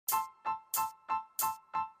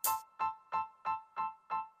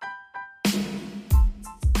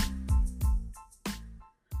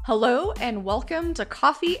Hello and welcome to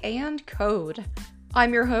Coffee and Code.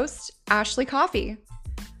 I'm your host, Ashley Coffee.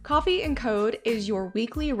 Coffee and Code is your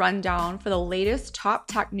weekly rundown for the latest top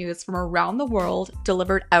tech news from around the world,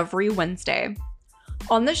 delivered every Wednesday.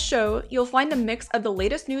 On this show, you'll find a mix of the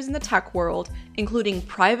latest news in the tech world, including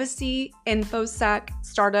privacy, infosec,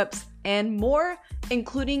 startups, and more,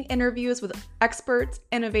 including interviews with experts,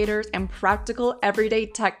 innovators, and practical everyday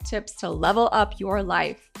tech tips to level up your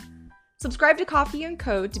life. Subscribe to Coffee and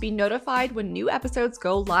Code to be notified when new episodes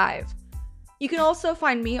go live. You can also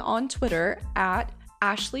find me on Twitter at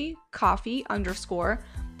AshleyCoffee_.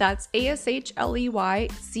 That's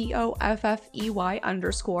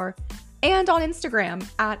ASHLEYCOFFEY_. And on Instagram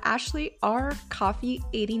at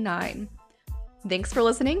AshleyRCoffee89. Thanks for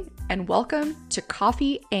listening and welcome to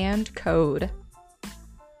Coffee and Code.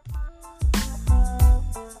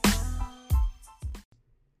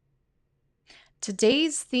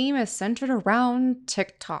 Today's theme is centered around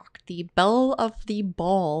TikTok, the belle of the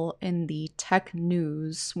ball in the tech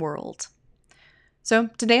news world. So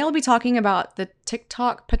today I'll be talking about the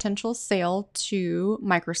TikTok potential sale to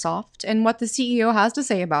Microsoft and what the CEO has to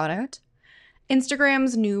say about it,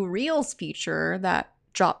 Instagram's new Reels feature that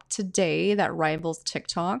dropped today that rivals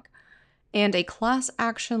TikTok, and a class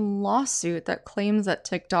action lawsuit that claims that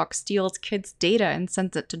TikTok steals kids' data and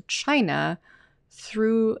sends it to China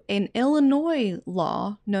through an Illinois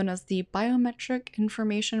law known as the Biometric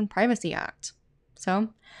Information Privacy Act. So,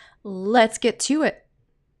 let's get to it.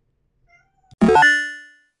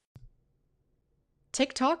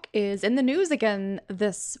 TikTok is in the news again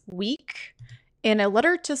this week. In a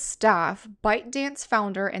letter to staff, ByteDance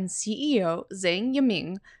founder and CEO Zhang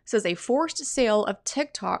Yiming says a forced sale of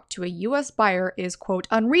TikTok to a U.S. buyer is, quote,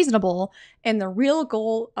 unreasonable, and the real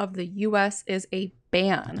goal of the U.S. is a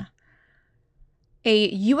ban. A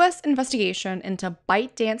U.S. investigation into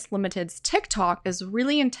ByteDance Limited's TikTok is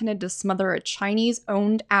really intended to smother a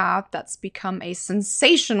Chinese-owned app that's become a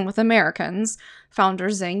sensation with Americans, founder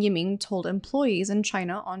Zhang Yiming told employees in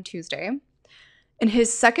China on Tuesday. In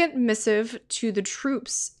his second missive to the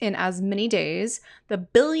troops in as many days, the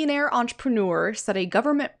billionaire entrepreneur said a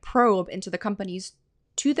government probe into the company's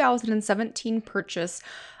 2017 purchase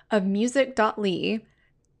of Musical.ly,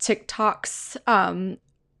 TikTok's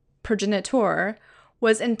progenitor,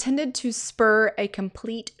 was intended to spur a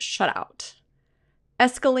complete shutout.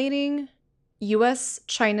 Escalating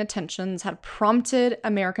U.S.-China tensions had prompted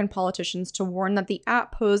American politicians to warn that the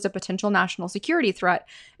app posed a potential national security threat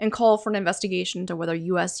and call for an investigation into whether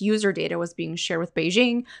U.S. user data was being shared with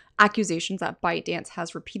Beijing, accusations that ByteDance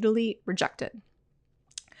has repeatedly rejected.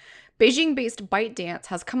 Beijing-based ByteDance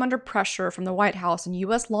has come under pressure from the White House and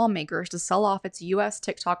U.S. lawmakers to sell off its U.S.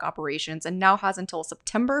 TikTok operations and now has until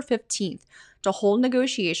September 15th to hold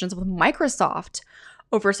negotiations with Microsoft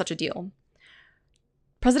over such a deal.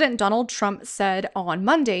 President Donald Trump said on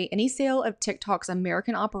Monday any sale of TikTok's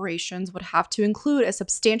American operations would have to include a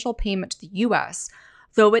substantial payment to the U.S.,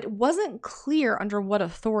 though it wasn't clear under what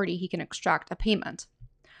authority he can extract a payment.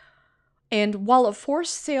 And while a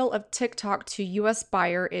forced sale of TikTok to U.S.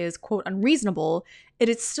 buyer is, quote, unreasonable, it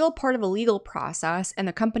is still part of a legal process and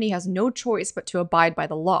the company has no choice but to abide by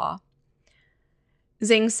the law.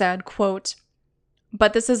 Zhang said, quote,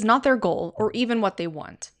 but this is not their goal or even what they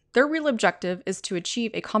want. Their real objective is to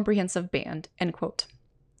achieve a comprehensive ban, end quote.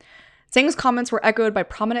 Zhang's comments were echoed by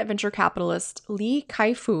prominent venture capitalist Li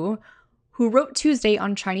Kai-fu, who wrote Tuesday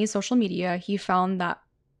on Chinese social media he found that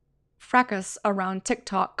fracas around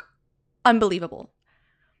TikTok unbelievable.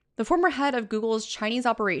 The former head of Google's Chinese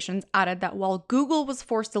operations added that while Google was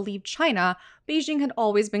forced to leave China, Beijing had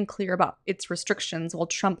always been clear about its restrictions while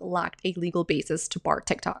Trump lacked a legal basis to bar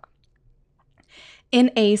TikTok.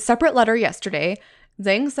 In a separate letter yesterday,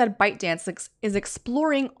 Zhang said ByteDance is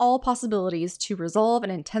exploring all possibilities to resolve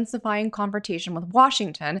an intensifying confrontation with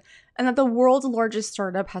Washington and that the world's largest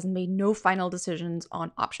startup has made no final decisions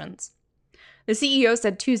on options. The CEO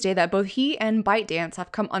said Tuesday that both he and ByteDance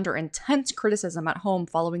have come under intense criticism at home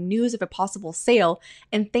following news of a possible sale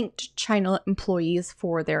and thanked China employees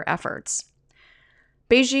for their efforts.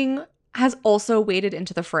 Beijing has also waded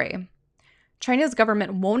into the fray. China's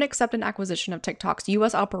government won't accept an acquisition of TikTok's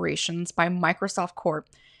U.S. operations by Microsoft Corp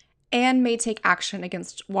and may take action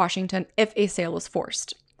against Washington if a sale is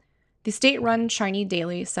forced, the state-run Chinese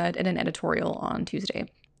Daily said in an editorial on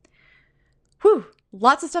Tuesday. Whew.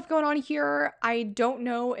 Lots of stuff going on here. I don't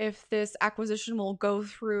know if this acquisition will go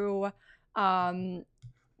through.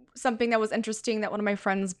 Something that was interesting that one of my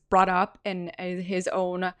friends brought up in his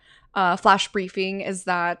own flash briefing is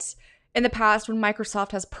that in the past, when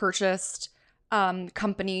Microsoft has purchased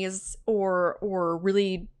companies or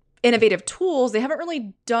really innovative tools, they haven't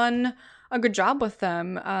really done a good job with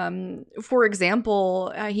them. For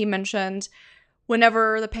example, he mentioned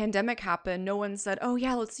whenever the pandemic happened, no one said, oh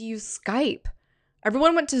yeah, let's use Skype.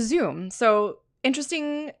 Everyone went to Zoom. So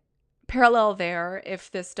interesting parallel there.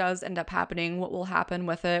 If this does end up happening, what will happen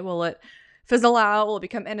with it? Will it fizzle out? Will it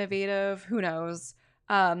become innovative? Who knows?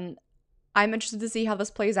 I'm interested to see how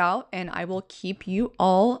this plays out, and I will keep you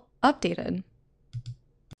all updated.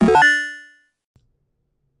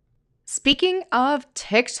 Speaking of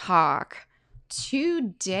TikTok,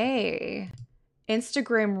 today,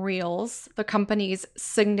 Instagram Reels, the company's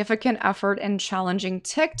significant effort in challenging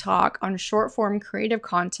TikTok on short-form creative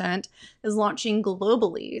content, is launching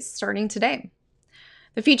globally starting today.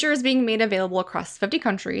 The feature is being made available across 50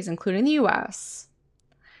 countries, including the US.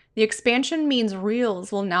 The expansion means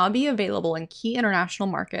Reels will now be available in key international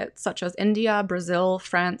markets such as India, Brazil,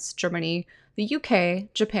 France, Germany, the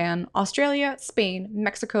UK, Japan, Australia, Spain,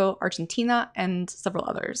 Mexico, Argentina, and several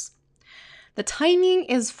others. The timing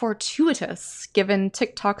is fortuitous given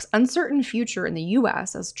TikTok's uncertain future in the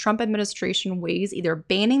US as Trump administration weighs either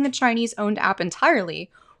banning the Chinese-owned app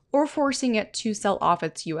entirely or forcing it to sell off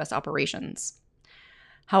its US operations.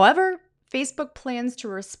 However, Facebook plans to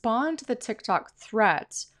respond to the TikTok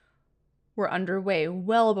threat were underway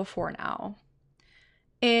well before now.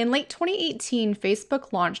 In late 2018,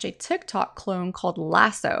 Facebook launched a TikTok clone called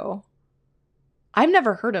Lasso. I've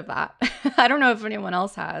never heard of that. I don't know if anyone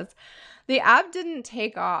else has. The app didn't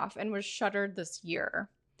take off and was shuttered this year.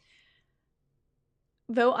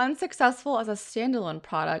 Though unsuccessful as a standalone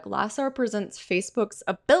product, Lasso represents Facebook's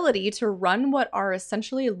ability to run what are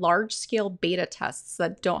essentially large-scale beta tests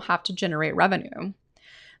that don't have to generate revenue.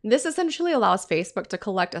 This essentially allows Facebook to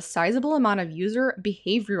collect a sizable amount of user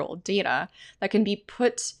behavioral data that can be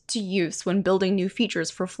put to use when building new features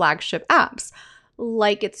for flagship apps,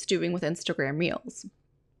 like it's doing with Instagram Reels.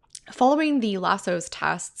 Following the Lasso's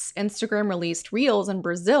tests, Instagram released Reels in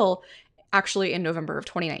Brazil, actually in November of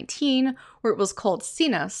 2019, where it was called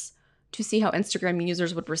Cenas, to see how Instagram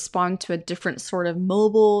users would respond to a different sort of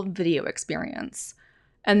mobile video experience.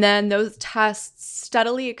 And then those tests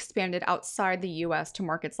steadily expanded outside the US to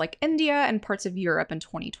markets like India and parts of Europe in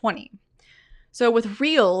 2020. So with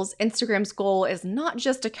Reels, Instagram's goal is not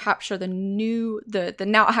just to capture the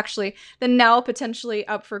now potentially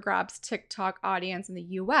up for grabs TikTok audience in the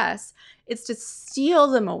US, it's to steal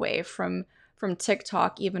them away from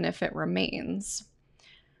TikTok, even if it remains.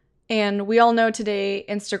 And we all know today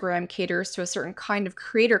Instagram caters to a certain kind of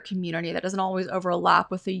creator community that doesn't always overlap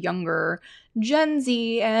with the younger Gen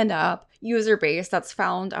Z and up user base that's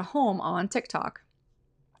found a home on TikTok.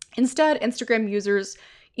 Instead, Instagram users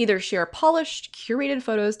either share polished, curated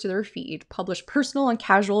photos to their feed, publish personal and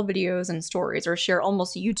casual videos and stories, or share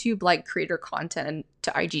almost YouTube-like creator content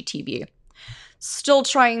to IGTV. Still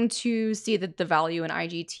trying to see the value in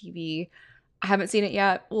IGTV. I haven't seen it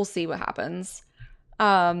yet. We'll see what happens.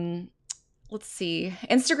 Let's see.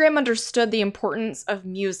 Instagram understood the importance of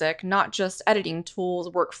music, not just editing tools,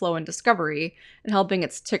 workflow, and discovery, in helping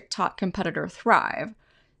its TikTok competitor thrive.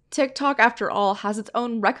 TikTok, after all, has its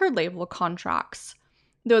own record label contracts,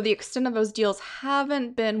 though the extent of those deals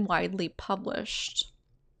haven't been widely published.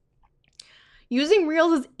 Using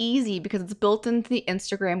Reels is easy because it's built into the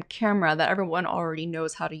Instagram camera that everyone already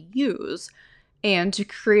knows how to use. And to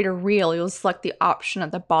create a reel, you'll select the option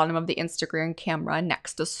at the bottom of the Instagram camera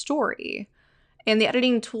next to story. And the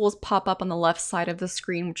editing tools pop up on the left side of the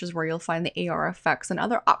screen, which is where you'll find the AR effects and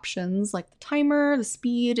other options like the timer, the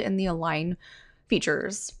speed, and the align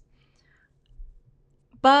features.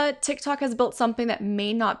 But TikTok has built something that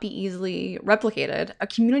may not be easily replicated, a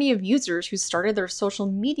community of users who started their social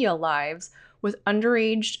media lives with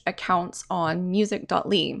underage accounts on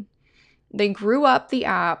music.ly. They grew up the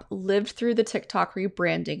app, lived through the TikTok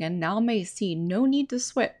rebranding, and now may see no need to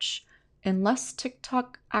switch unless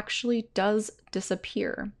TikTok actually does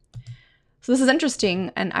disappear. So this is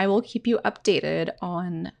interesting, and I will keep you updated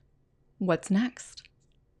on what's next.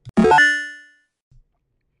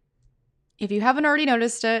 If you haven't already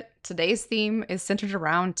noticed it, today's theme is centered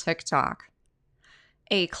around TikTok.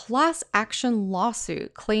 A class action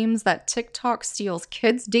lawsuit claims that TikTok steals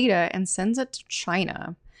kids' data and sends it to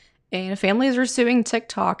China. And families are suing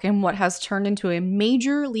TikTok in what has turned into a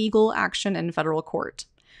major legal action in federal court.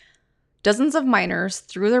 Dozens of minors,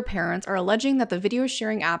 through their parents, are alleging that the video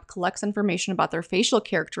sharing app collects information about their facial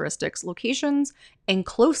characteristics, locations, and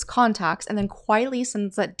close contacts, and then quietly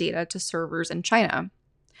sends that data to servers in China.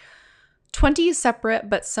 20 separate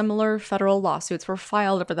but similar federal lawsuits were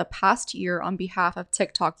filed over the past year on behalf of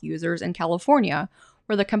TikTok users in California,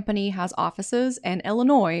 where the company has offices, and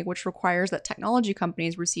Illinois, which requires that technology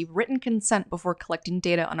companies receive written consent before collecting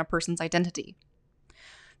data on a person's identity.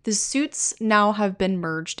 The suits now have been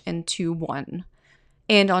merged into one.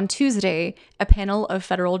 And on Tuesday, a panel of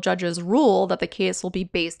federal judges ruled that the case will be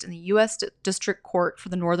based in the U.S. District Court for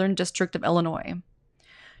the Northern District of Illinois.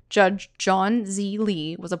 Judge John Z.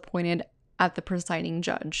 Lee was appointed as the presiding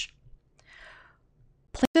judge.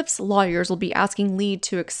 Plaintiffs' lawyers will be asking Lee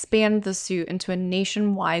to expand the suit into a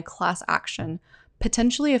nationwide class action,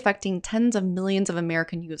 potentially affecting tens of millions of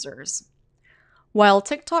American users. While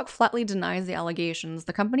TikTok flatly denies the allegations,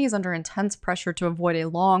 the company is under intense pressure to avoid a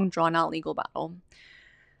long, drawn-out legal battle.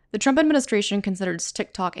 The Trump administration considers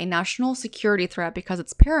TikTok a national security threat because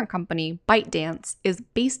its parent company, ByteDance, is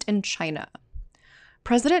based in China.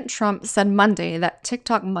 President Trump said Monday that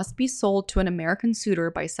TikTok must be sold to an American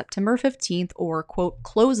suitor by September 15th or, quote,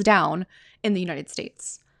 close down in the United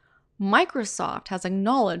States. Microsoft has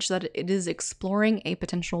acknowledged that it is exploring a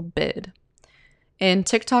potential bid. And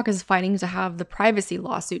TikTok is fighting to have the privacy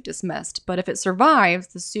lawsuit dismissed, but if it survives,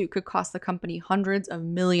 the suit could cost the company hundreds of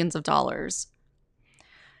millions of dollars.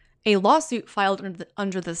 A lawsuit filed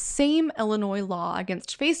under the same Illinois law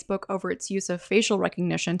against Facebook over its use of facial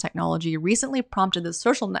recognition technology recently prompted the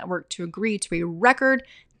social network to agree to a record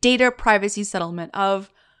data privacy settlement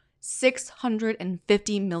of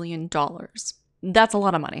 $650 million. That's a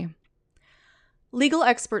lot of money. Legal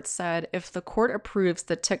experts said if the court approves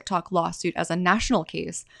the TikTok lawsuit as a national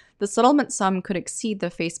case, the settlement sum could exceed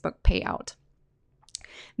the Facebook payout.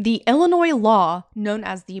 The Illinois law, known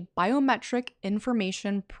as the Biometric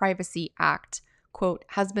Information Privacy Act, quote,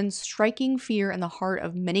 has been striking fear in the heart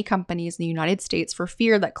of many companies in the United States for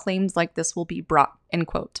fear that claims like this will be brought, end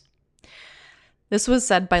quote. This was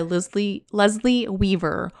said by Leslie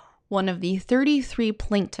Weaver, one of the 33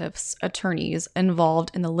 plaintiffs' attorneys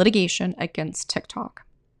involved in the litigation against TikTok.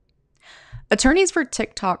 Attorneys for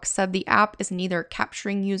TikTok said the app is neither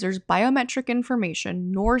capturing users' biometric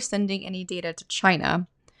information nor sending any data to China.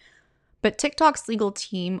 But TikTok's legal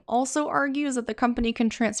team also argues that the company can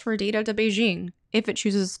transfer data to Beijing if it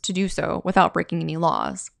chooses to do so without breaking any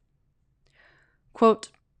laws. Quote,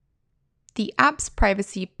 the app's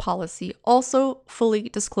privacy policy also fully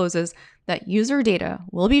discloses that user data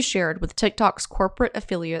will be shared with TikTok's corporate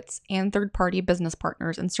affiliates and third-party business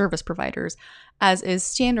partners and service providers, as is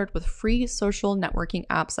standard with free social networking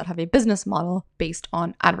apps that have a business model based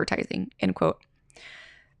on advertising, end quote.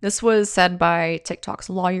 This was said by TikTok's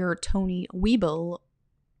lawyer, Tony Wiebel,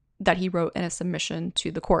 that he wrote in a submission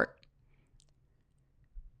to the court.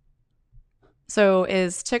 So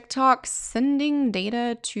is TikTok sending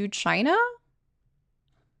data to China?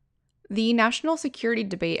 The national security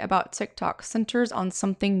debate about TikTok centers on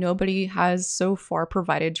something nobody has so far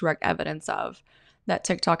provided direct evidence of, that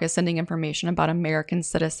TikTok is sending information about American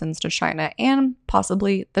citizens to China and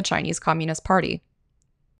possibly the Chinese Communist Party.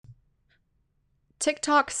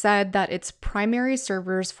 TikTok said that its primary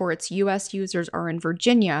servers for its US users are in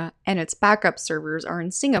Virginia and its backup servers are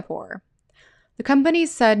in Singapore. The company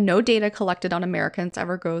said no data collected on Americans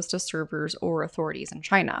ever goes to servers or authorities in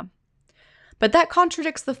China. But that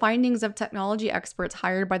contradicts the findings of technology experts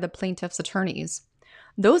hired by the plaintiffs' attorneys.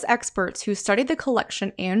 Those experts who studied the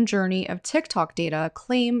collection and journey of TikTok data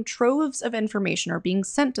claim troves of information are being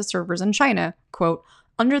sent to servers in China, quote,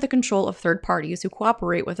 under the control of third parties who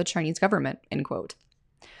cooperate with the Chinese government, end quote.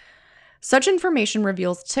 Such information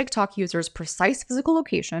reveals TikTok users' precise physical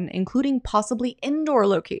location, including possibly indoor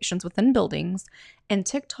locations within buildings, and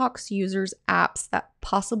TikTok's users' apps that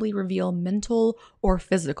possibly reveal mental or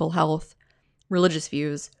physical health, religious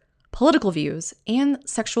views, political views, and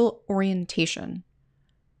sexual orientation.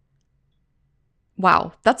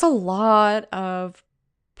 Wow, that's a lot of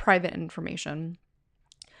private information.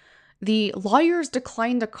 The lawyers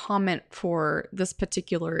declined to comment for this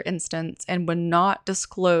particular instance and would not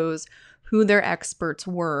disclose who their experts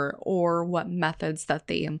were or what methods that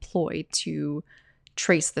they employed to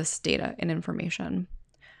trace this data and information.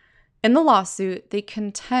 In the lawsuit, they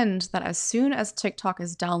contend that as soon as TikTok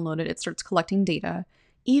is downloaded, it starts collecting data,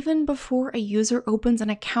 even before a user opens an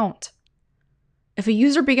account. If a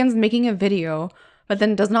user begins making a video, but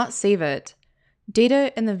then does not save it,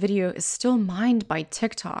 data in the video is still mined by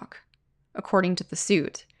TikTok, according to the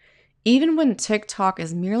suit. Even when TikTok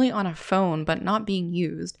is merely on a phone but not being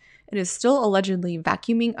used, it is still allegedly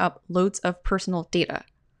vacuuming up loads of personal data.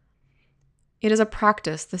 It is a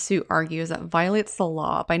practice, the suit argues, that violates the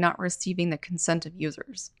law by not receiving the consent of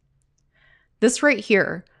users. This right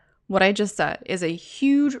here, what I just said, is a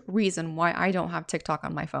huge reason why I don't have TikTok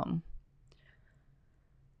on my phone.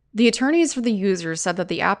 The attorneys for the users said that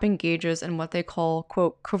the app engages in what they call,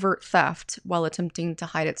 quote, covert theft while attempting to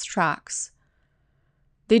hide its tracks.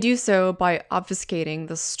 They do so by obfuscating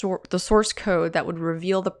the source code that would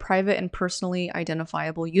reveal the private and personally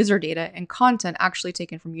identifiable user data and content actually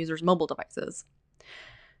taken from users' mobile devices.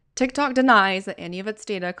 TikTok denies that any of its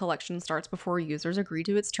data collection starts before users agree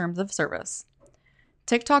to its terms of service.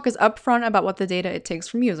 TikTok is upfront about what the data it takes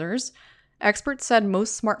from users. Experts said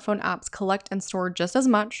most smartphone apps collect and store just as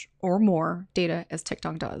much or more data as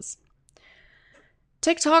TikTok does.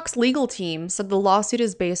 TikTok's legal team said the lawsuit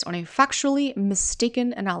is based on a factually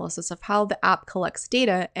mistaken analysis of how the app collects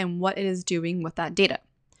data and what it is doing with that data.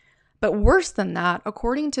 But worse than that,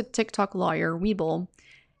 according to TikTok lawyer Webull,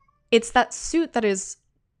 it's the suit that is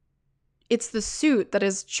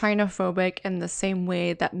China-phobic in the same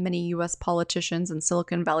way that many US politicians and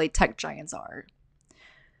Silicon Valley tech giants are.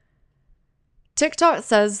 TikTok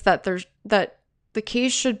says that the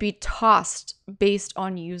case should be tossed based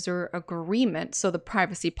on user agreement, so the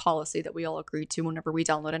privacy policy that we all agree to whenever we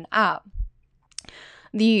download an app.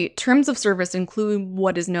 The terms of service include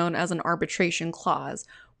what is known as an arbitration clause,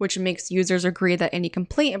 which makes users agree that any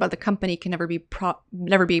complaint about the company can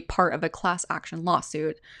never be part of a class action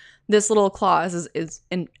lawsuit. This little clause is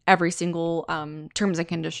in every single terms and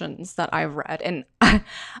conditions that I've read. And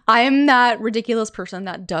I am that ridiculous person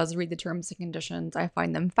that does read the terms and conditions. I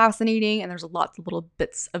find them fascinating, and there's lots of little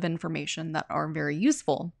bits of information that are very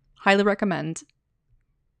useful. Highly recommend.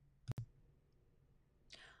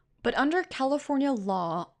 But under California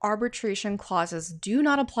law, arbitration clauses do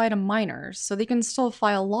not apply to minors, so they can still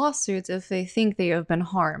file lawsuits if they think they have been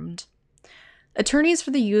harmed. Attorneys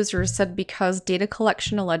for the users said because data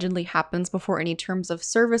collection allegedly happens before any terms of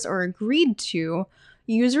service are agreed to,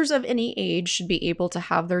 users of any age should be able to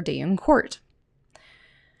have their day in court.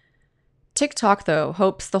 TikTok, though,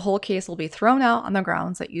 hopes the whole case will be thrown out on the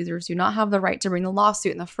grounds that users do not have the right to bring the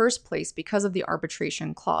lawsuit in the first place because of the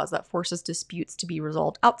arbitration clause that forces disputes to be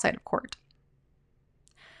resolved outside of court.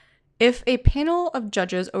 If a panel of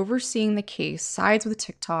judges overseeing the case sides with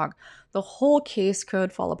TikTok, the whole case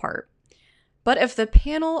could fall apart. But if the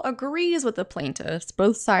panel agrees with the plaintiffs,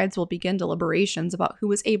 both sides will begin deliberations about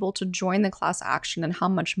who is able to join the class action and how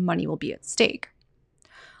much money will be at stake.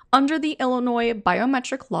 Under the Illinois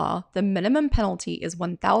biometric law, the minimum penalty is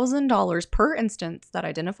 $1,000 per instance that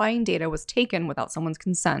identifying data was taken without someone's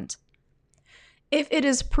consent. If it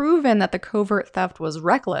is proven that the covert theft was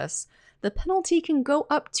reckless, the penalty can go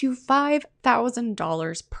up to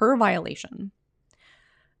 $5,000 per violation.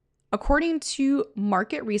 According to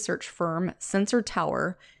market research firm Sensor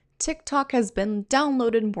Tower, TikTok has been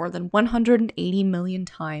downloaded more than 180 million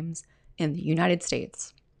times in the United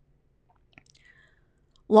States.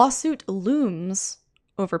 Lawsuit looms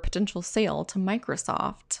over potential sale to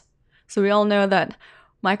Microsoft. So we all know that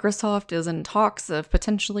Microsoft is in talks of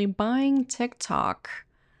potentially buying TikTok.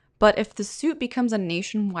 But if the suit becomes a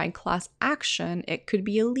nationwide class action, it could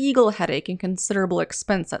be a legal headache and considerable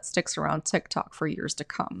expense that sticks around TikTok for years to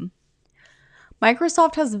come.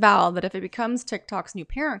 Microsoft has vowed that if it becomes TikTok's new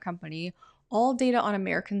parent company, all data on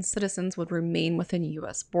American citizens would remain within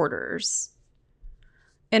US borders.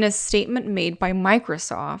 In a statement made by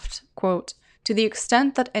Microsoft, quote, "To the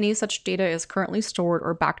extent that any such data is currently stored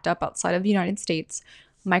or backed up outside of the United States,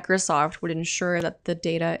 Microsoft would ensure that the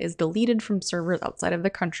data is deleted from servers outside of the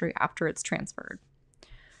country after it's transferred."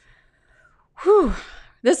 Whew,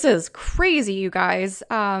 this is crazy, you guys.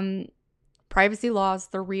 Privacy laws,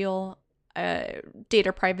 they're real.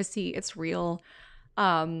 Data privacy, it's real.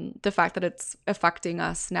 The fact that it's affecting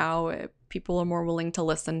us now, people are more willing to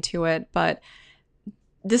listen to it, but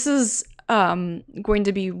this is going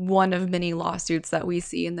to be one of many lawsuits that we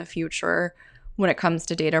see in the future when it comes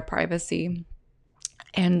to data privacy.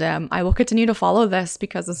 And I will continue to follow this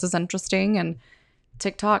because this is interesting, and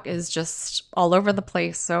TikTok is just all over the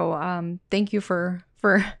place. So thank you for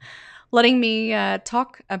letting me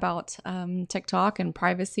talk about TikTok and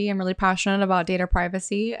privacy. I'm really passionate about data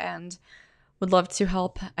privacy and would love to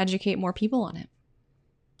help educate more people on it.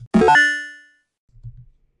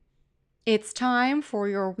 It's time for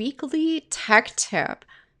your weekly tech tip.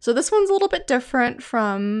 So this one's a little bit different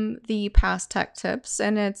from the past tech tips,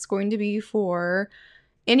 and it's going to be for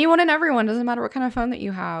anyone and everyone, doesn't matter what kind of phone that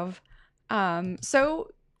you have.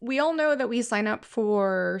 So we all know that we sign up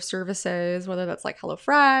for services, whether that's like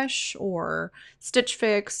HelloFresh or Stitch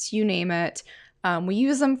Fix, you name it. We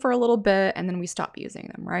use them for a little bit and then we stop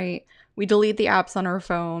using them, right? We delete the apps on our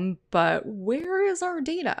phone, but where is our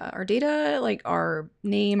data? Our data, like our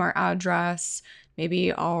name, our address,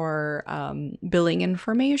 maybe our billing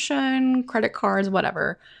information, credit cards,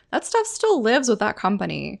 whatever. That stuff still lives with that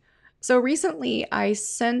company. So recently I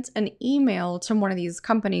sent an email to one of these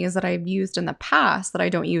companies that I've used in the past that I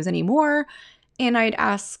don't use anymore. and I'd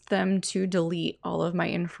asked them to delete all of my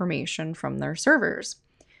information from their servers.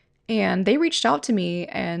 And they reached out to me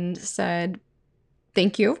and said,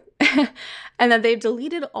 thank you, and that they've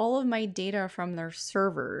deleted all of my data from their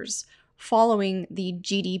servers following the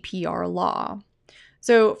GDPR law.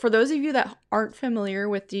 So for those of you that aren't familiar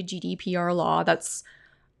with the GDPR law, that's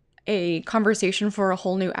a conversation for a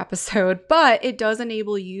whole new episode, but it does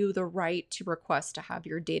enable you the right to request to have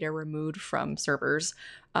your data removed from servers,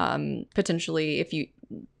 potentially if you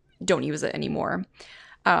don't use it anymore.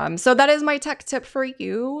 So that is my tech tip for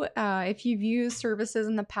you. If you've used services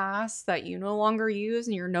in the past that you no longer use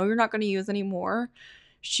and you know you're not going to use anymore,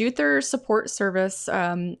 shoot their support service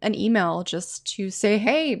an email just to say,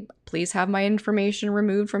 hey, please have my information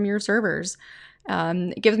removed from your servers.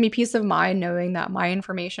 It gives me peace of mind knowing that my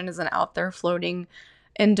information isn't out there floating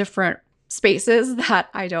in different spaces that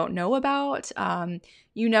I don't know about.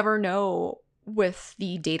 You never know with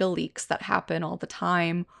the data leaks that happen all the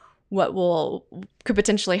time what could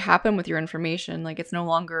potentially happen with your information. Like, it's no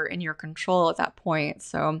longer in your control at that point.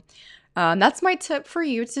 So that's my tip for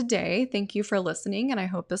you today. Thank you for listening, and I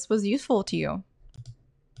hope this was useful to you.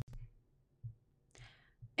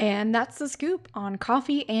 And that's the scoop on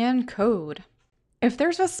coffee and code. If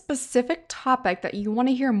there's a specific topic that you want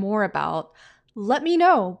to hear more about, let me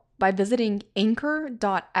know by visiting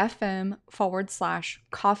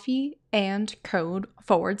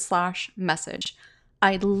anchor.fm/coffee-and-code/message.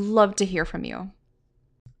 I'd love to hear from you.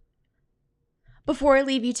 Before I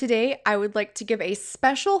leave you today, I would like to give a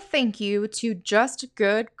special thank you to Just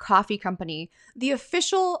Good Coffee Company, the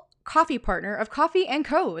official coffee partner of Coffee and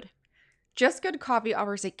Code. Just Good Coffee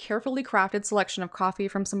offers a carefully crafted selection of coffee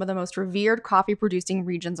from some of the most revered coffee-producing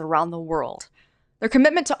regions around the world. Their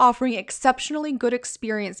commitment to offering exceptionally good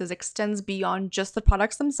experiences extends beyond just the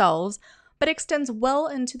products themselves, but extends well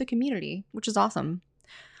into the community, which is awesome.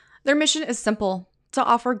 Their mission is simple: to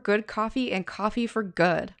offer good coffee and coffee for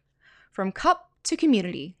good. From cup to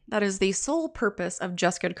community, that is the sole purpose of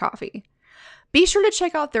Just Good Coffee. Be sure to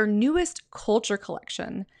check out their newest Culture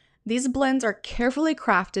Collection. These blends are carefully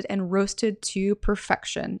crafted and roasted to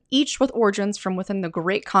perfection, each with origins from within the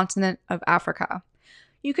great continent of Africa.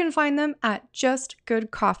 You can find them at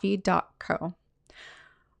justgoodcoffee.co.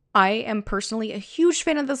 I am personally a huge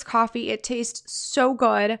fan of this coffee. It tastes so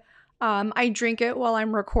good. I drink it while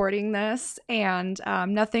I'm recording this, and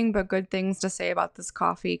nothing but good things to say about this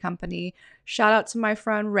coffee company. Shout out to my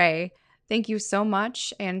friend Ray. Thank you so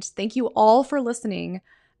much, and thank you all for listening.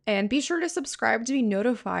 And be sure to subscribe to be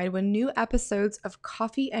notified when new episodes of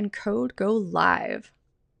Coffee and Code go live.